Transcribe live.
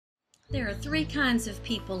There are three kinds of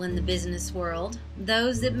people in the business world: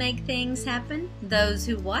 those that make things happen, those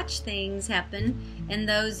who watch things happen, and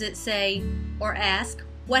those that say or ask,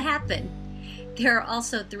 "What happened?" There are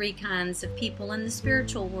also three kinds of people in the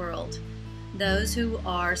spiritual world: those who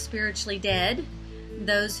are spiritually dead,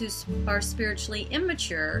 those who are spiritually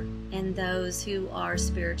immature, and those who are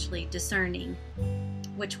spiritually discerning.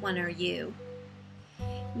 Which one are you?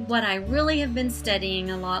 What I really have been studying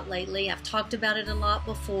a lot lately, I've talked about it a lot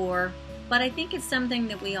before, but I think it's something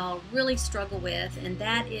that we all really struggle with, and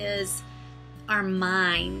that is our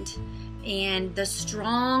mind and the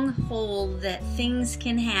stronghold that things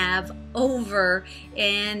can have over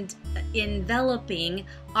and enveloping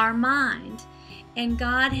our mind. And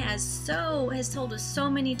God has told us so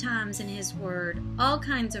many times in His Word, all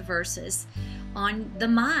kinds of verses on the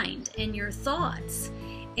mind and your thoughts.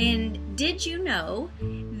 And did you know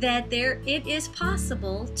that it is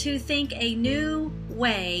possible to think a new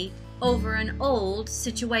way over an old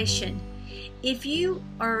situation? If you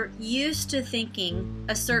are used to thinking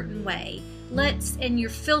a certain way, and you're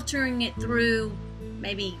filtering it through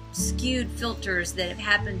maybe skewed filters that have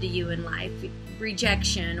happened to you in life,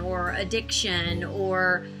 rejection or addiction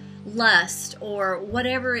or lust or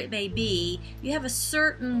whatever it may be, you have a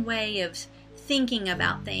certain way of thinking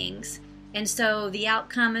about things. And so the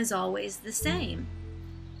outcome is always the same.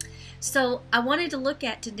 So I wanted to look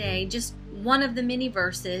at today just one of the many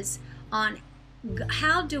verses on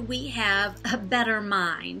how do we have a better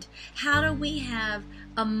mind? How do we have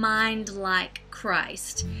a mind like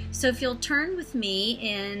Christ? So if you'll turn with me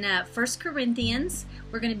in 1 Corinthians,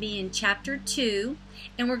 we're going to be in chapter 2,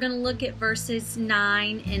 and we're going to look at verses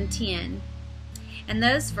 9 and 10. And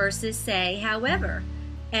those verses say, "However,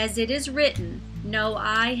 as it is written, no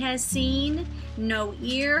eye has seen, no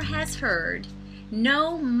ear has heard,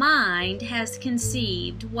 no mind has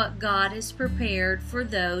conceived what God has prepared for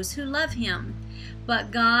those who love Him.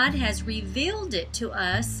 But God has revealed it to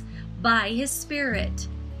us by His Spirit."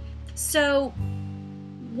 So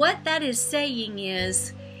what that is saying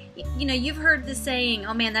is, you've heard the saying,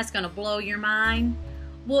 "Oh man, that's going to blow your mind."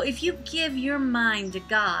 Well, if you give your mind to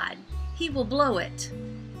God, He will blow it.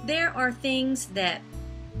 There are things that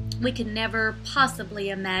we can never possibly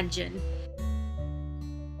imagine.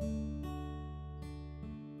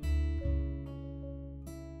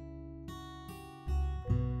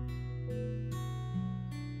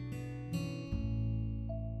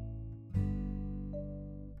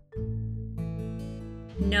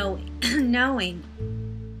 Knowing,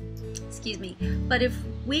 excuse me, but if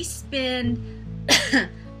we spend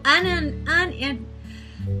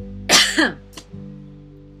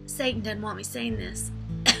Satan doesn't want me saying this.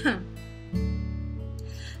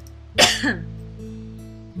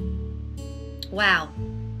 Wow.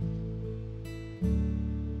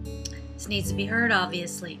 This needs to be heard,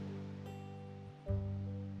 obviously.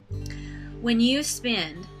 When you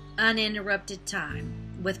spend uninterrupted time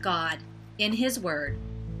with God in His Word,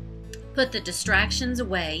 put the distractions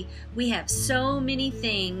away. We have so many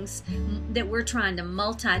things that we're trying to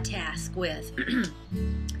multitask with.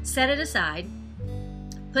 Set it aside,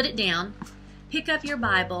 put it down, pick up your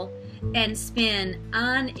Bible, and spend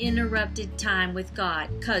uninterrupted time with God,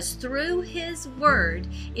 because through His Word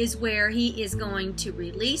is where He is going to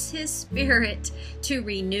release His Spirit to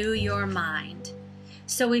renew your mind.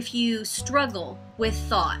 So if you struggle with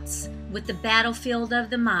thoughts, with the battlefield of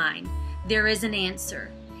the mind, there is an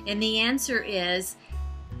answer. And the answer is,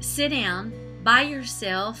 sit down by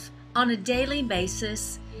yourself on a daily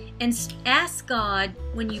basis and ask God,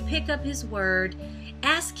 when you pick up His Word,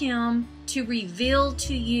 ask Him to reveal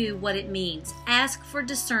to you what it means. Ask for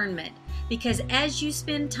discernment, because as you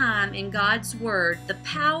spend time in God's Word, the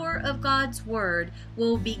power of God's Word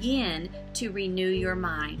will begin to renew your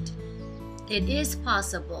mind. It is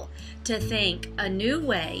possible to think a new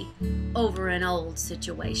way over an old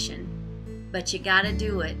situation, but you got to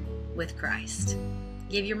do it with Christ.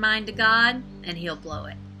 Give your mind to God and He'll blow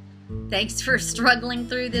it. Thanks for struggling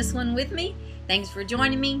through this one with me. Thanks for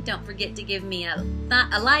joining me. Don't forget to give me a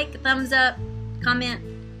like, thumbs up, comment,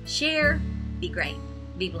 share. Be great.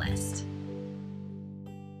 Be blessed.